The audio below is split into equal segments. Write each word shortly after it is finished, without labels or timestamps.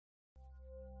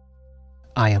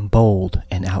I am bold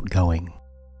and outgoing.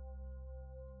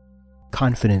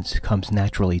 Confidence comes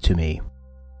naturally to me.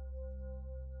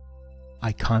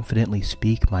 I confidently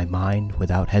speak my mind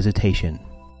without hesitation.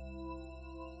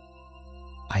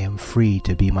 I am free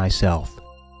to be myself.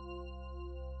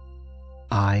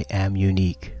 I am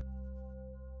unique.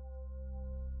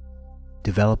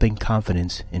 Developing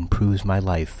confidence improves my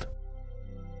life.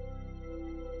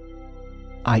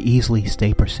 I easily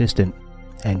stay persistent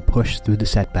and push through the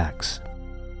setbacks.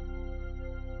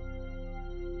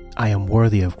 I am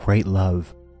worthy of great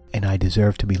love, and I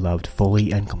deserve to be loved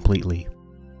fully and completely.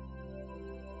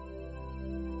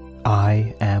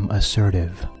 I am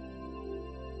assertive.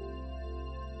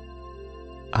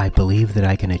 I believe that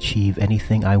I can achieve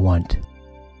anything I want.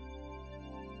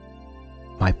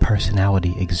 My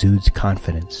personality exudes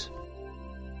confidence.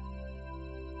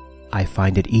 I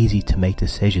find it easy to make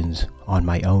decisions on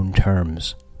my own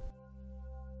terms.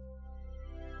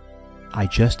 I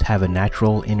just have a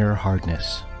natural inner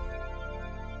hardness.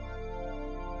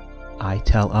 I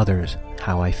tell others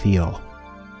how I feel.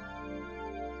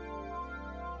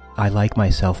 I like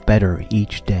myself better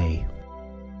each day.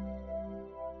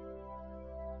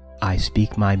 I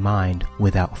speak my mind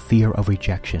without fear of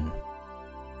rejection.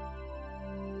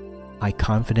 I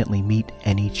confidently meet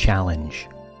any challenge.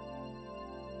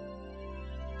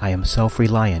 I am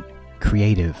self-reliant,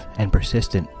 creative, and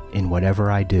persistent in whatever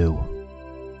I do.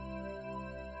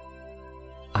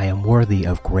 I am worthy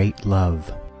of great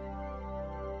love.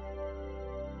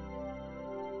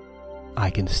 I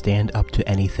can stand up to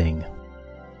anything.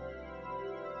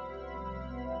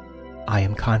 I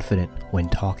am confident when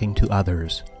talking to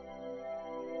others.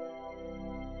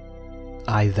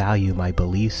 I value my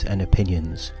beliefs and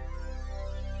opinions.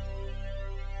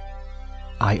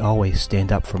 I always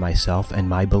stand up for myself and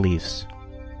my beliefs.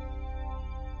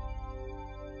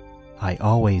 I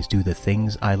always do the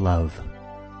things I love.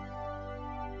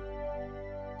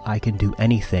 I can do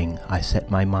anything I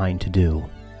set my mind to do.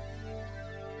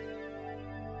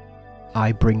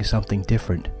 I bring something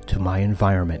different to my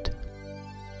environment.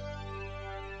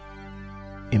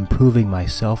 Improving my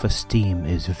self-esteem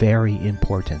is very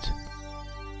important.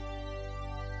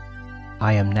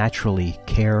 I am naturally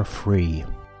carefree.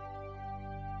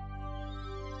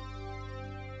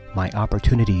 My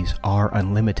opportunities are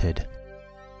unlimited.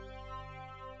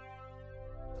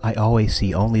 I always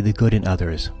see only the good in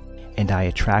others, and I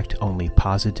attract only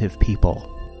positive people.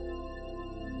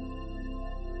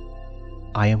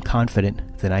 I am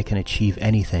confident that I can achieve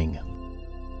anything.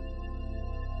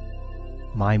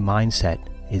 My mindset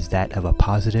is that of a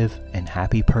positive and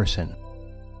happy person.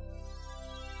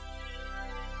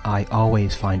 I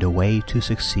always find a way to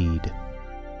succeed.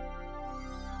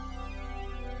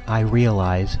 I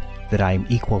realize that I am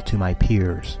equal to my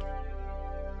peers.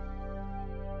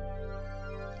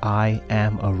 I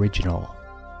am original.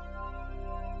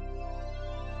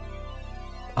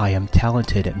 I am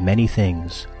talented at many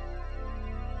things.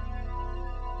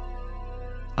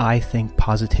 I think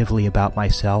positively about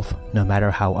myself no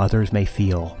matter how others may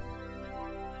feel.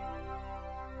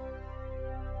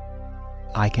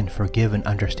 I can forgive and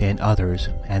understand others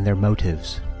and their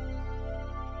motives.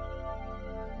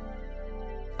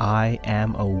 I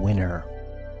am a winner.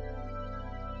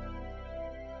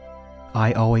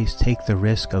 I always take the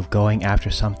risk of going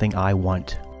after something I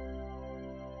want.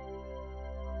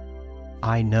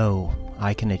 I know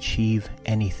I can achieve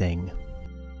anything.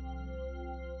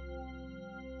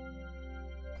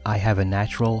 I have a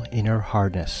natural inner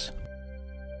hardness.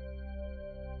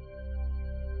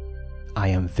 I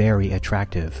am very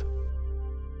attractive.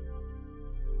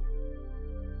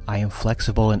 I am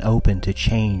flexible and open to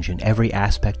change in every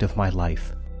aspect of my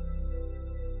life.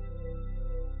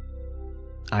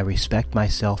 I respect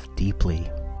myself deeply.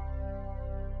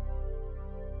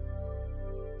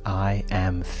 I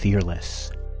am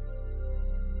fearless.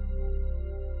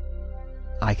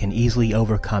 I can easily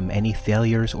overcome any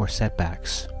failures or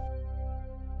setbacks.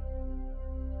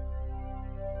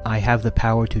 I have the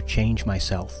power to change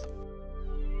myself.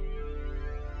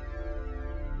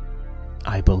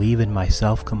 I believe in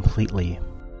myself completely.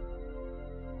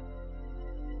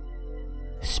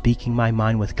 Speaking my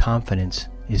mind with confidence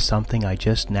is something I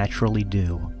just naturally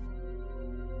do.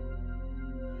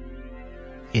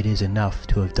 It is enough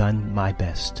to have done my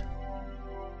best.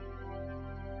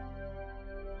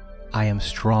 I am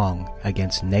strong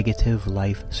against negative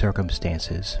life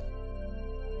circumstances.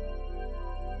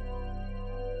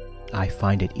 I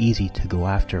find it easy to go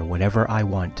after whatever I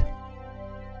want.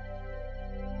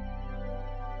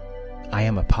 I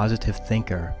am a positive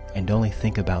thinker and only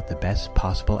think about the best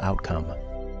possible outcome.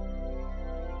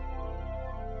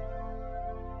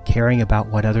 Caring about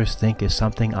what others think is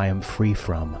something I am free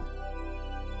from.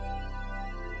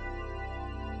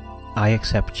 I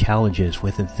accept challenges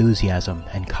with enthusiasm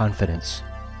and confidence.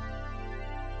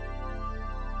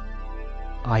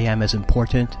 I am as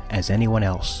important as anyone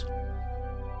else.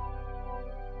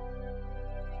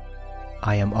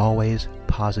 I am always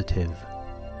positive.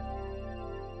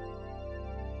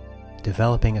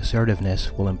 Developing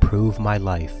assertiveness will improve my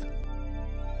life.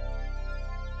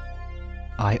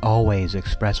 I always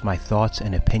express my thoughts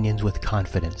and opinions with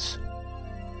confidence.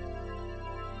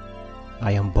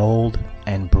 I am bold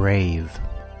and brave.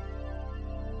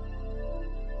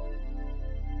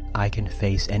 I can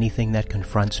face anything that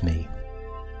confronts me.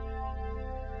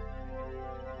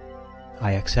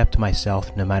 I accept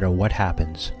myself no matter what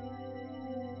happens.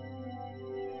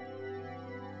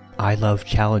 I love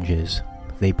challenges.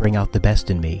 They bring out the best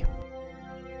in me.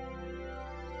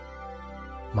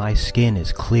 My skin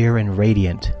is clear and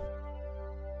radiant.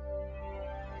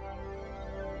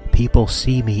 People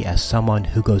see me as someone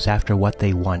who goes after what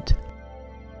they want.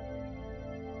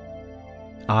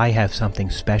 I have something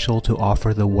special to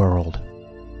offer the world.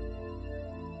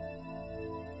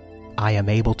 I am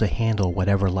able to handle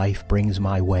whatever life brings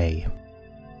my way.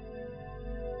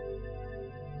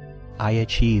 I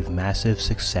achieve massive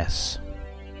success.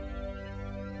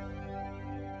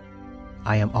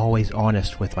 I am always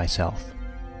honest with myself.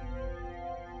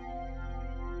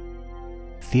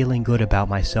 Feeling good about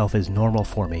myself is normal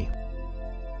for me.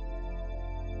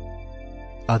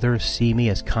 Others see me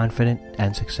as confident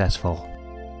and successful.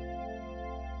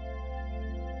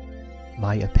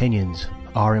 My opinions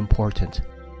are important.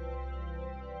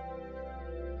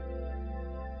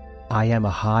 I am a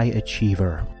high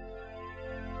achiever.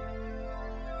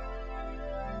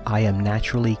 I am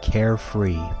naturally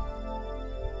carefree.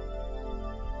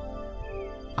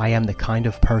 I am the kind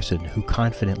of person who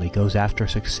confidently goes after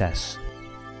success.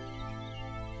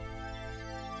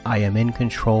 I am in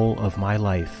control of my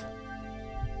life.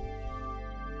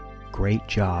 Great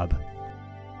job.